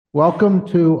Welcome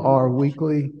to our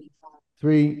weekly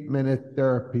 3-minute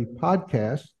therapy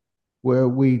podcast, where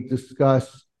we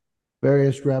discuss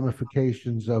various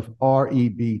ramifications of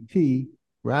REBT,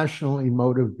 rational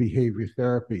emotive behavior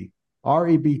therapy.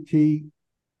 REBT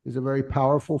is a very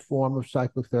powerful form of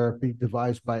psychotherapy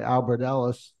devised by Albert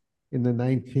Ellis in the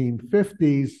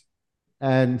 1950s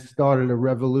and started a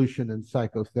revolution in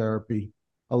psychotherapy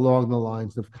along the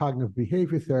lines of cognitive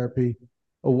behavior therapy,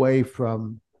 away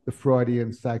from the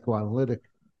Freudian psychoanalytic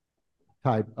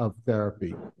type of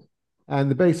therapy.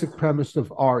 And the basic premise of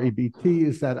REBT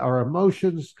is that our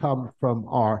emotions come from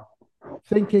our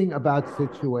thinking about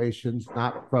situations,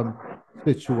 not from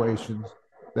situations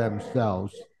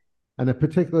themselves. And a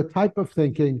particular type of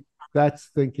thinking, that's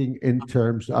thinking in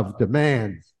terms of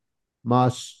demands: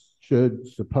 must, should,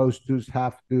 supposed to's,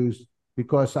 have to's.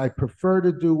 Because I prefer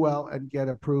to do well and get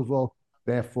approval,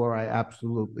 therefore I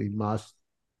absolutely must.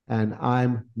 And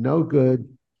I'm no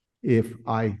good if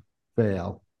I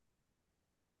fail.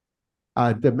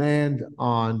 Demand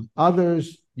on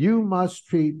others: you must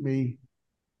treat me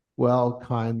well,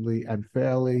 kindly, and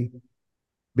fairly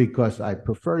because I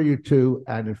prefer you to.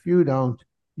 And if you don't,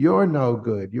 you're no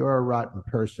good. You're a rotten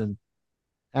person.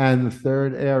 And the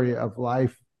third area of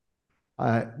life,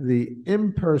 the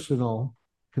impersonal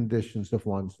conditions of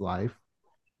one's life.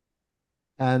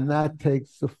 And that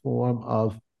takes the form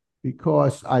of,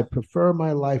 because I prefer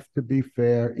my life to be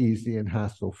fair, easy, and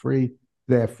hassle-free,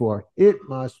 therefore it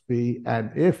must be.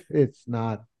 And if it's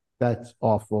not, that's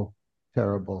awful,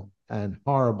 terrible, and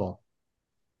horrible.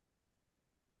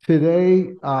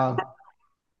 Today,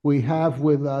 we have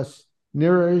with us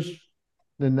Neeraj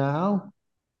Nanau,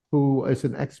 who is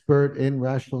an expert in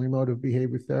rational emotive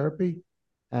behavior therapy.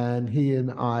 And he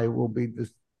and I will be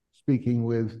speaking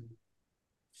with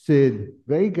Sid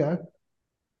Vega.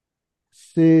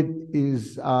 Sid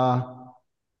is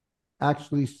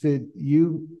actually, Sid,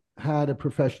 you had a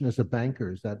profession as a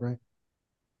banker, is that right?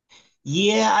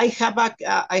 Yeah, I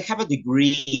have a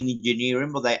degree in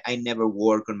engineering, but I never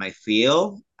work on my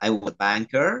field. I was a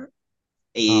banker.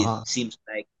 It Uh-huh. seems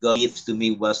like God gives to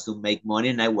me was to make money,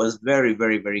 and I was very,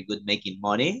 very, very good making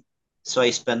money. So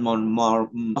I spent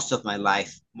most of my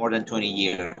life, more than 20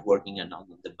 years, working in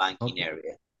the banking Okay.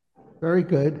 area. Very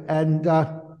good. And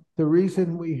the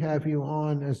reason we have you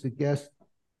on as a guest,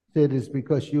 Sid, is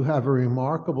because you have a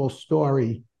remarkable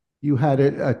story. You had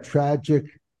a tragic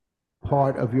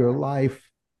part of your life,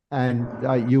 and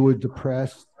you were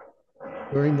depressed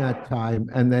during that time,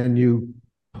 and then you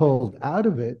pulled out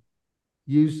of it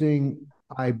using,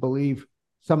 I believe,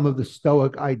 some of the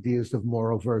Stoic ideas of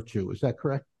moral virtue. Is that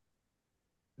correct?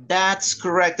 That's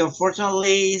correct.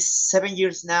 Unfortunately, 7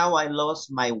 years now, I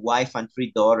lost my wife and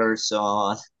three daughters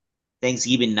on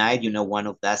Thanksgiving night. One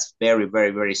of that's very,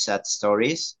 very, very sad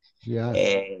stories.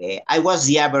 Yes. I was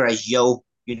the average Joe,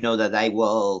 that I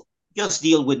will just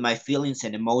deal with my feelings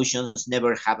and emotions,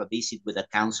 never have a visit with a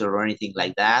counselor or anything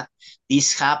like that.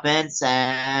 This happens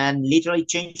and literally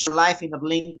changed my life in a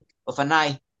blink of an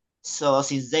eye. So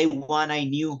since day one, I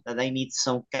knew that I need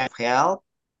some kind of help.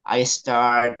 I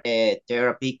start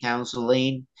therapy,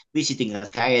 counseling, visiting a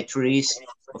psychiatrist.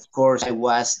 Of course, I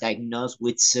was diagnosed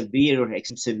with severe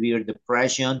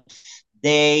depression.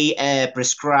 They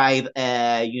prescribe,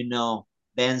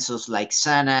 benzos like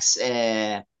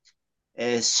Xanax,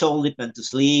 Solipent to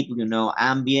sleep,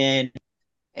 Ambien,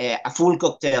 a full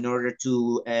cocktail in order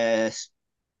to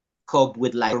cope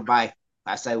with life, survive.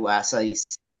 As I was,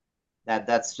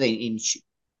 that's in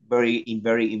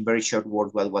very short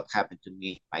words what happened to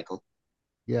me, Michael.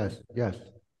 Yes. Yes.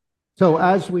 So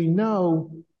as we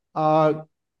know, uh,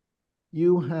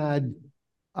 you had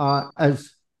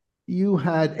as you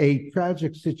had a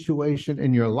tragic situation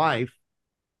in your life,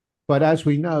 but as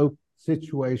we know,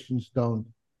 situations don't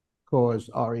cause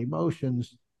our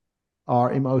emotions.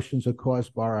 Our emotions are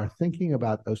caused by our thinking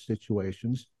about those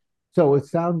situations. So it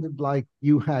sounded like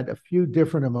you had a few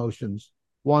different emotions.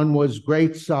 One was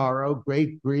great sorrow,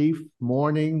 great grief,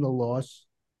 mourning the loss,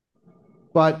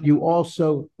 but you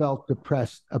also felt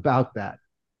depressed about that.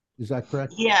 Is that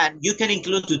correct? Yeah, and you can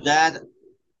include to that.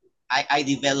 I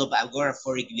develop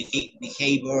agoraphoric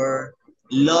behavior,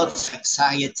 lots of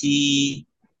anxiety,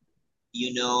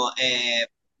 the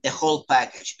whole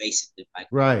package, basically,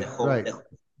 Michael. Right, right,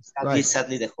 right.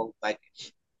 Sadly, the whole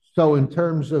package. So, in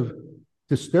terms of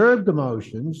disturbed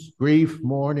emotions, grief,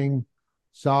 mourning,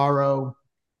 sorrow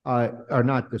are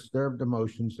not disturbed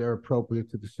emotions. They're appropriate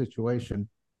to the situation.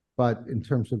 But in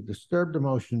terms of disturbed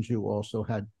emotions, you also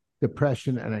had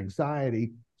depression and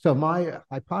anxiety. So, my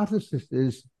hypothesis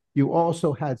is you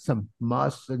also had some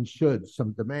musts and shoulds,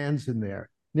 some demands in there.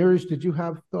 Neeraj, did you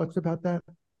have thoughts about that?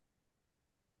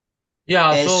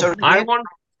 Yeah, Sorry so I again. want,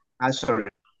 I'm sorry.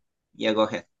 Yeah, go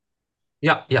ahead.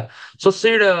 yeah, yeah. So,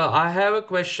 Sid, I have a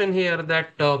question here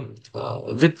that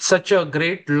with such a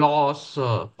great loss,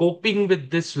 coping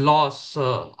with this loss,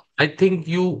 I think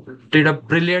you did a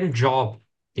brilliant job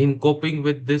in coping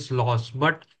with this loss.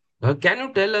 But can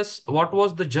you tell us what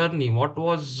was the journey? What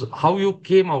was how you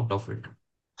came out of it?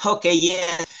 Okay,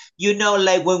 yeah.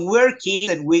 Like when we're kids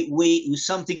and we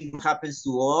something happens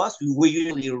to us, we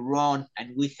usually run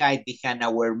and we hide behind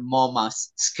our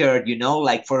mama's skirt,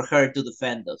 like for her to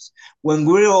defend us. When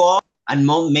we grow up, and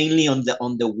mainly on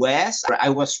the West, I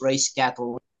was raised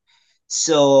Catholic.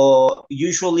 So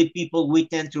usually people we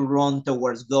tend to run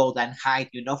towards God and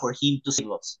hide, for him to save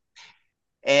us.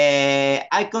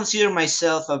 I consider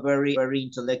myself a very, very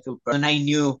intellectual person. I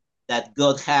knew that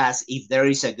God has, if there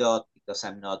is a God, because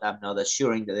I'm not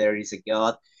assuring that there is a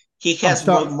God. He I'm has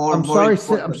more, sorry. more, I'm more sorry, Sid.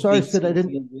 I'm important sorry, things Sid. to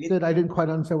deal with. I didn't quite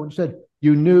understand what you said.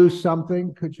 You knew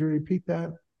something. Could you repeat that?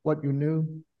 What you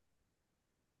knew?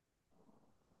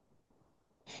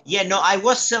 Yeah, no, I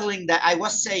was saying,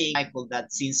 Michael,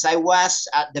 that since I was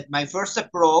at my first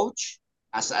approach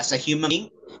as a human being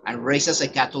and raised as a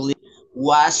Catholic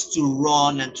was to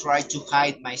run and try to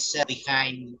hide myself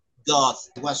behind God.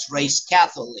 I was raised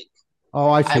Catholic. Oh,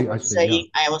 I I see. I was see. Yeah. saying,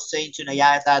 I was saying to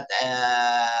Naya that,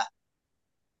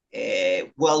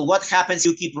 well, what happens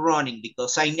if you keep running?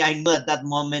 Because I know at that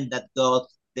moment that God,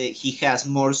 He has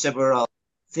more several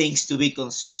things to be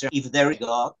concerned. If there is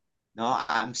God, no,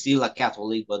 I'm still a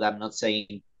Catholic, but I'm not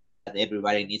saying that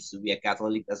everybody needs to be a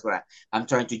Catholic. That's what I'm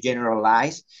trying to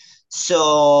generalize.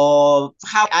 So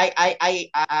how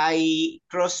I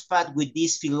cross path with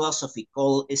this philosophy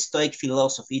called Stoic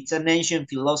philosophy. It's an ancient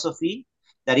philosophy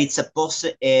that it's a post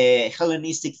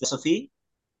Hellenistic philosophy,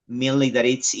 mainly that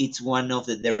it's one of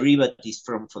the derivatives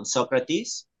from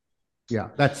Socrates, Yeah.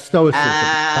 That's Stoicism.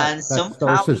 and That's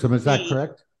somehow it Stoicism. Is that came.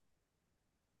 correct?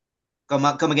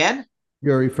 Come again?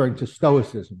 You're referring to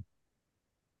Stoicism.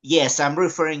 Yes, I'm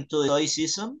referring to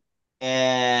Stoicism.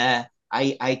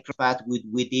 I crossed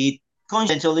with it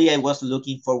conscientiously. I was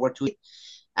looking forward to it,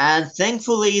 and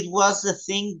thankfully, it was the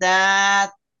thing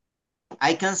that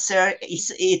I can say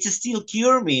it still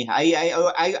cure me.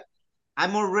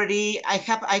 I'm already I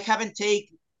haven't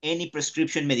taken any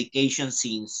prescription medication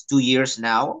since 2 years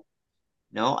now.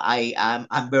 No,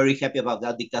 I'm very happy about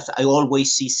that because I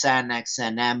always see Xanax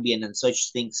and Ambien and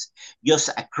such things just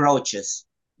approaches,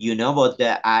 but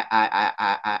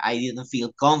I didn't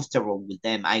feel comfortable with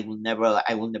them. I will never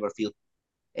feel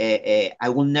I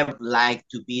will never like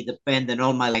to be dependent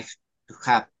all my life to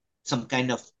have some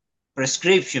kind of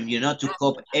prescription, to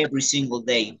cope every single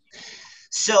day.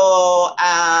 So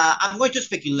I'm going to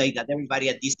speculate that everybody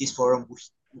at this forum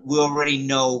we already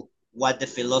know what the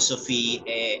philosophy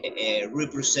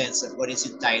represents and what is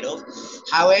entitled.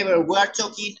 However, we are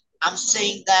talking. I'm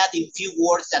saying that in few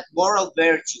words that moral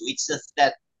virtue it's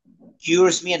that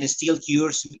cures me and still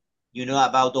cures me.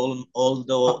 About all I'm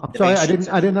the sorry. mentions.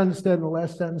 I didn't understand the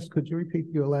last sentence. Could you repeat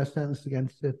your last sentence again,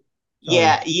 Sid? Sorry.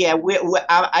 Yeah, yeah.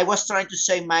 I was trying to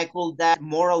say, Michael, that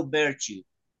moral virtue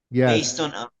based Yes.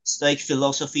 on Stoic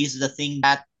philosophy is the thing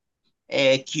that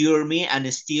cure me and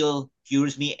still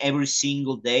cures me every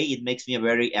single day. It makes me a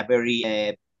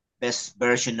very best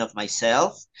version of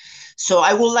myself. So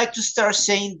I would like to start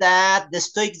saying that the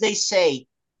Stoics they say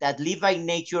that live by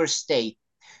nature state.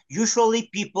 Usually,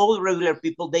 regular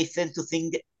people, they tend to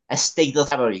think a state of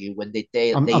slavery when they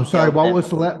I'm sorry. tell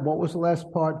them. What was the last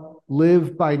part?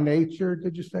 Live by nature,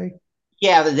 did you say?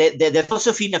 Yeah, the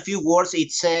philosophy in a few words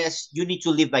it says you need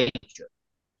to live by nature.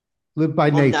 Live by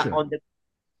On the nature. on the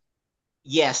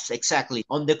Yes, exactly.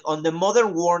 On the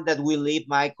modern world that we live,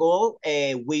 Michael,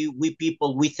 we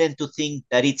people we tend to think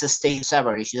that it's a state of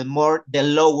average, the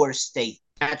lower state,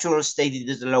 natural state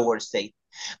is the lower state,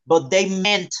 but they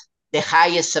meant the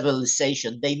highest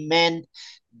civilization. They meant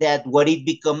that what it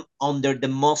become under the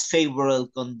most favorable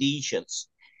conditions.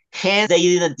 Hence,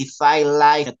 they identify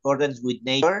life in accordance with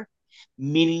nature,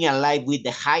 meaning a life with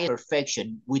the highest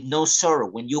perfection, with no sorrow.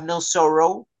 When you have no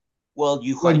sorrow, well,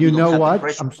 When you you don't know have what?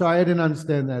 depression. I'm sorry, I didn't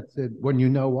understand that, Sid. When you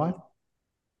know what?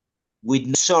 With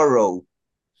no sorrow.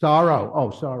 Sorrow.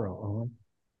 Oh, sorrow.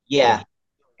 Yeah.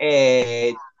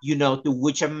 Yeah, to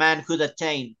which a man could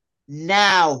attain.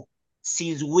 Now,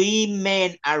 since we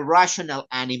men are rational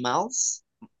animals,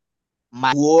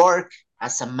 my work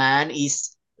as a man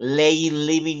is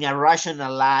living a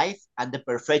rational life, and the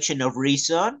perfection of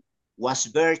reason was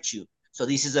virtue. So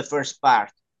this is the first part.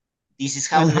 This is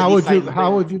how And we define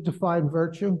how would you define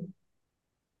virtue?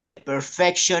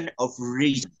 perfection of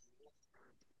reason.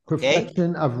 Okay.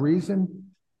 Perfection of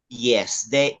reason. Yes,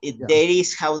 Yeah. that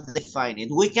is how they define it.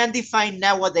 We can define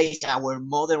nowadays our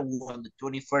modern world, the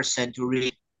 21st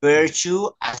century, virtue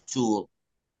as tool.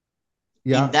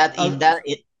 In Yeah. that, in that,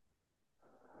 it,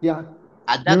 Yeah.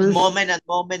 at that Nourish.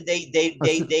 moment, they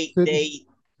Sid,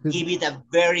 give it a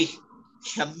very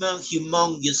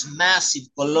humongous, massive,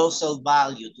 colossal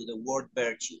value to the word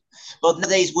virtue. But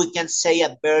nowadays, we can say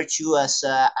a virtue as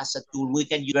a tool. We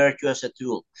can use virtue as a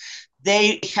tool.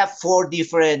 They have four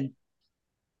different,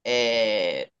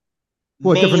 uh,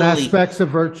 what different mainly aspects of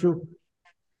virtue?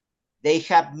 they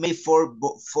have made for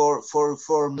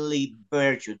mainly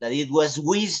virtue, that it was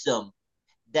wisdom,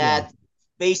 Yeah. that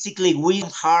basically wisdom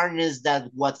harness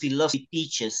that what philosophy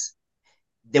teaches,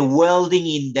 the welding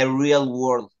in the real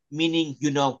world, meaning,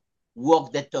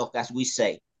 walk the talk, as we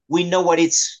say. We know what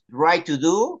it's right to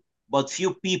do, but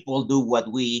few people do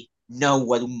what we know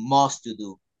what we must to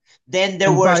do. Then there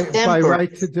And was by right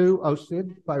to temperance. do, oh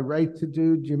Sid, by right to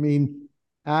do you mean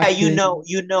Yeah, acting?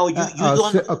 you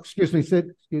don't. Excuse me, Sid.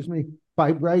 Excuse me.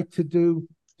 By right to do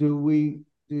we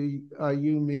do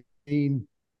you mean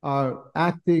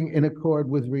acting in accord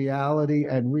with reality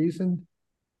and reason?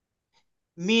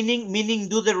 Meaning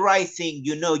do the right thing.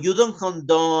 You don't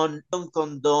condone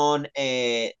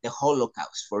the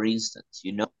Holocaust, for instance.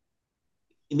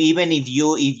 Even if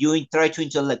you try to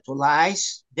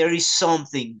intellectualize, there is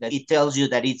something that it tells you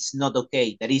that it's not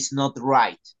okay, that it's not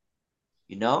right.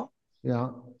 You know, Yeah.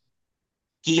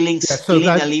 killing Yeah. So killing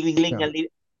a that living, yeah.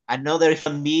 another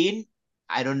human being.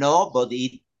 I don't know, but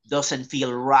it doesn't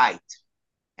feel right.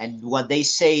 And what they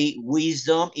say,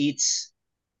 wisdom, it's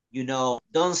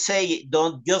don't say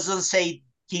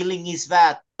killing is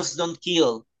bad, just don't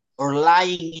kill, or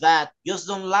lying is bad, just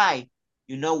don't lie.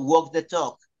 Walk the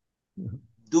talk,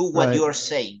 do what Right. you are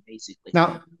saying, basically.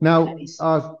 That Now, is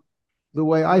the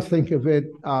way I think of it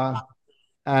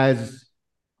as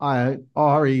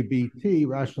REBT,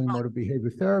 rational emotive behavior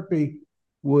therapy,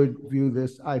 would view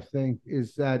this, I think,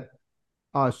 is that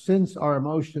since our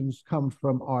emotions come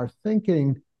from our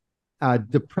thinking,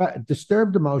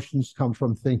 disturbed emotions come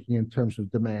from thinking in terms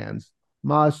of demands: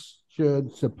 must,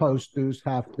 should, supposed to's,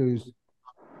 have to's,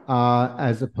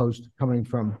 as opposed to coming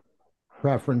from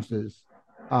preferences.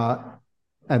 Uh,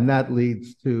 and that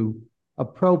leads to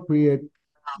appropriate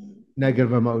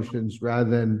negative emotions rather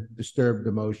than disturbed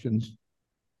emotions.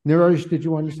 Niroj, did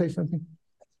you want to say something?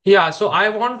 Yeah, so I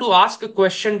want to ask a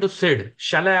question to Sid.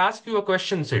 Shall I ask you a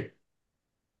question, Sid?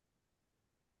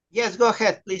 yes. Go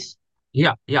ahead, please.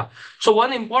 Yeah, yeah. So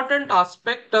one important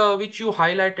aspect which you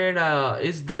highlighted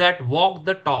is that walk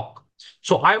the talk.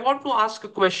 So I want to ask a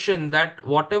question that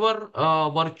whatever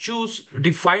virtues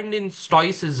defined in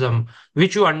Stoicism,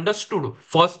 which you understood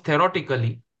first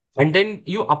theoretically, and then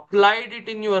you applied it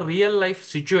in your real life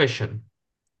situation.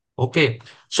 Okay.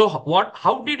 So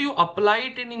how did you apply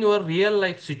it in your real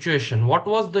life situation? What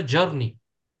was the journey?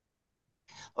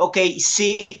 Okay,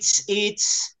 see,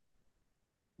 it's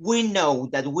we know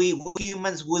that we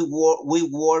humans, we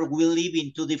live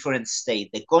in two different states: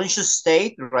 the conscious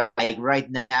state, like right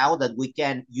now, that we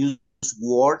can use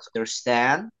words,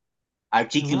 understand, Hmm.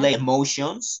 articulate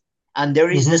emotions. And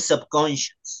there is the Hmm.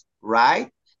 subconscious, right,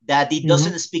 that it Hmm.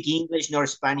 doesn't speak English nor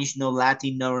Spanish nor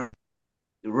Latin nor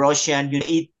Russian.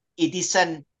 It is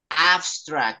an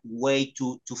abstract way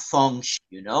to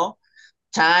function.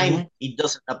 Time, Hmm. it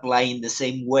doesn't apply in the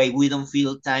same way. We don't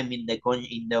feel time in the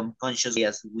unconscious way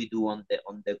as we do on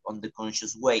the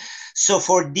conscious way. So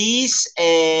for these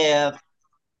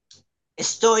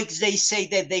Stoics, they say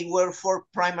that they were four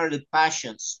primary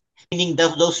passions, meaning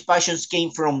that those passions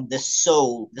came from the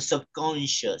soul, the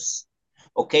subconscious.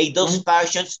 Okay, those Hmm.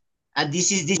 passions, and this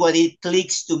what it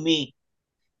clicks to me.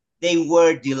 They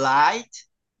were delight,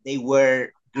 they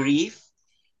were grief,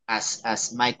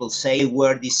 as Michael said, they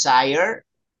were desire,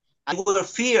 and they were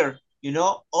fear.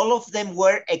 All of them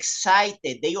were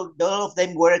excited. All of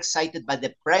them were excited by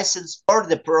the presence or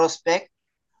the prospect,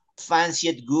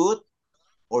 fancied good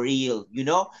or ill.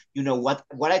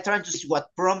 What I trying to say, what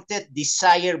prompted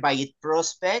desire by its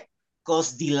prospect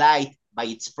caused delight by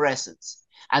its presence,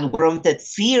 and what prompted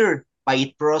fear by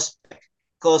its prospect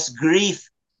caused grief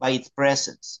by its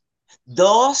presence.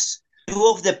 Thus, two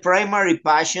of the primary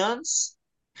passions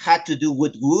had to do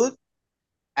with good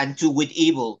and two with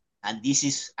evil. And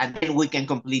then we can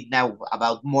complete now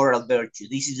about moral virtue.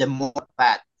 This is a moral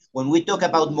path. When we talk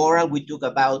about moral, we talk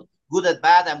about good and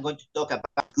bad. I'm going to talk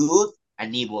about good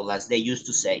and evil, as they used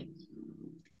to say.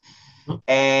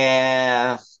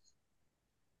 Uh,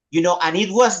 and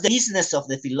it was the business of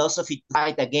the philosophy to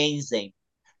fight against them.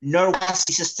 Nor was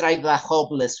this strife a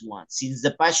hopeless one, since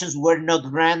the passions were not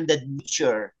granted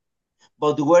nature,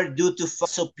 but were due to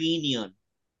false opinion.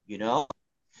 You know,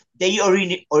 they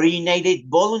originated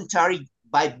voluntary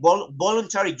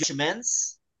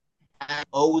judgments and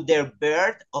owe their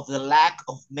birth of the lack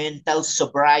of mental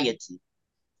sobriety.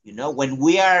 When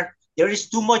there is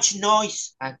too much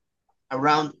noise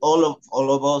around all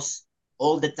of us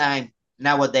all the time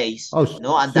nowadays. Oh,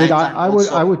 And Sid, that I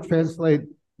also, would translate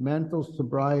mental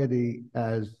sobriety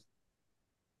as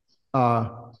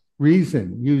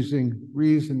using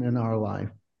reason in our life,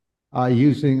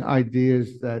 using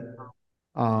ideas that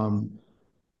um,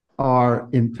 are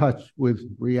in touch with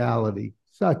reality,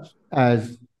 such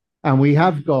as, and we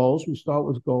have goals. We start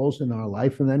with goals in our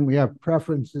life, and then we have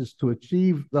preferences to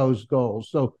achieve those goals.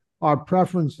 So our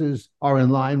preferences are in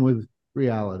line with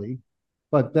reality.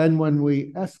 But then when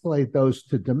we escalate those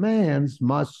to demands,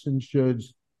 musts and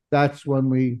shoulds, that's when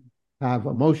we have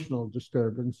emotional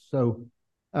disturbance. So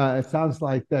it sounds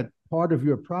like that part of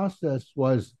your process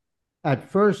was at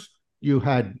first you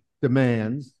had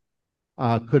demands,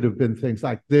 could have been things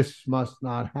like this must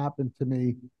not happen to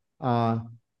me. Uh,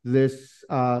 this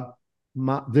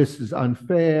this is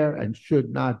unfair and should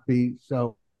not be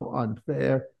so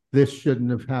unfair. This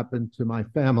shouldn't have happened to my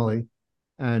family.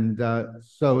 And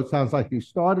so it sounds like you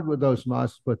started with those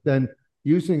musts, but then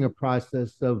using a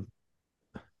process of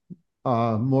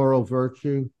moral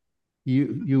virtue,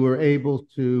 you were able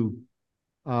to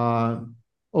uh,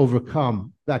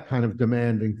 overcome that kind of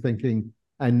demanding thinking.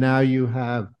 And now you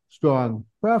have strong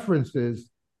preferences.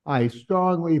 I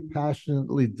strongly,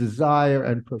 passionately desire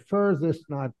and prefer this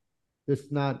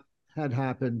not had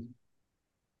happened,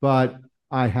 but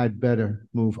I had better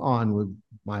move on with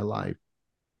my life.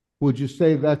 Would you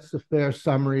say that's a fair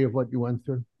summary of what you went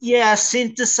through? yeah,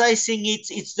 synthesizing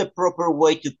it's the proper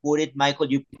way to put it,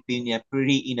 Michael. You put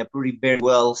it in a pretty very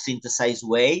well synthesized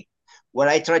way. What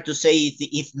I try to say is,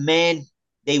 if men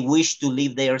they wish to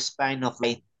live their span of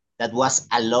life that was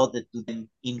allotted to them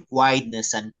in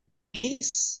quietness and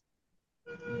peace,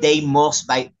 they must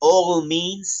by all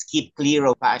means keep clear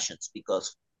of passions,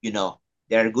 because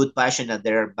there are good passions and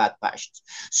there are bad passions.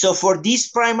 So for these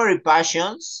primary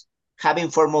passions, having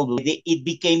formal belief, it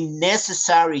became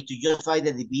necessary to justify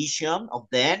the division of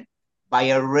them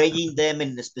by arranging them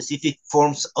in the specific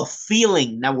forms of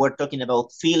feeling. Now we're talking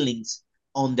about feelings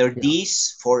under Yeah.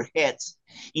 these four heads.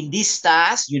 In this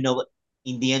task,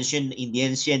 in the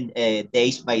ancient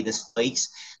days by the Stoics,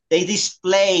 they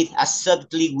displayed a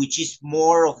subtlety which is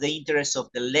more of the interest of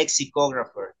the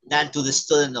lexicographer than to the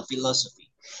student of philosophy.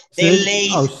 They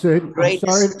laid Sid, I'm great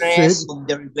sorry, stress on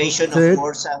derivation of Sid,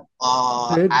 words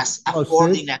Sid, as oh,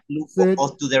 affording a clue Sid,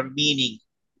 to their meaning.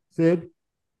 Sid,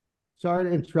 sorry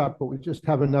to interrupt, but we just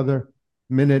have another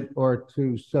minute or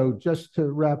two. So just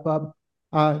to wrap up,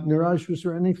 Niraj, was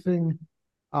there anything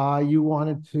you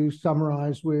wanted to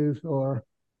summarize with or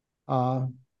uh,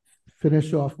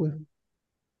 finish off with?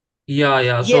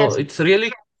 Yeah. So Yes, it's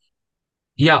really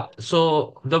Yeah,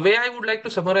 so the way I would like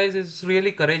to summarize is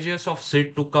really courageous of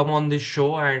Sid to come on this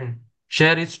show and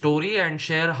share his story and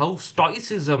share how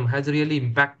Stoicism has really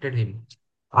impacted him.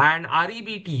 And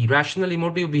REBT, Rational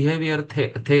Emotive Behavior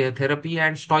Therapy,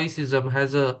 and Stoicism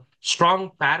has a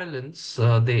strong parallels.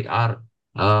 They are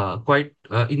quite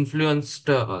influenced.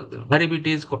 REBT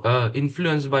is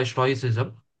influenced by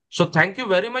Stoicism. So thank you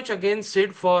very much again,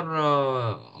 Sid,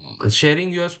 for sharing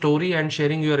your story and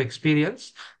sharing your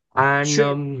experience. And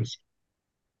sure.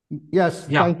 Yes,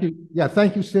 yeah, thank you. Yeah,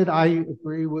 thank you, Sid. I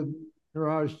agree with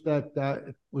Niraj that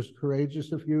it was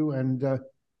courageous of you and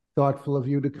thoughtful of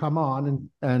you to come on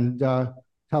and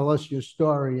tell us your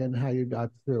story and how you got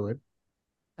through it.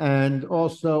 And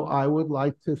also, I would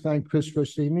like to thank Chris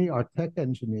Rossini, our tech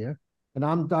engineer. And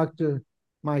I'm Dr.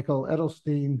 Michael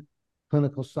Edelstein,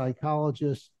 clinical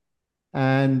psychologist.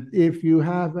 And if you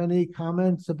have any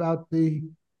comments about the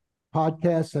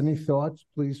podcast, any thoughts,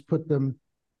 please put them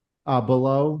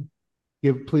below.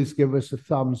 Please give us a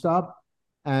thumbs up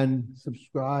and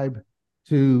subscribe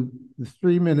to the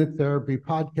 3 Minute Therapy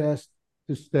podcast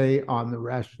to stay on the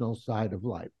rational side of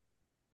life.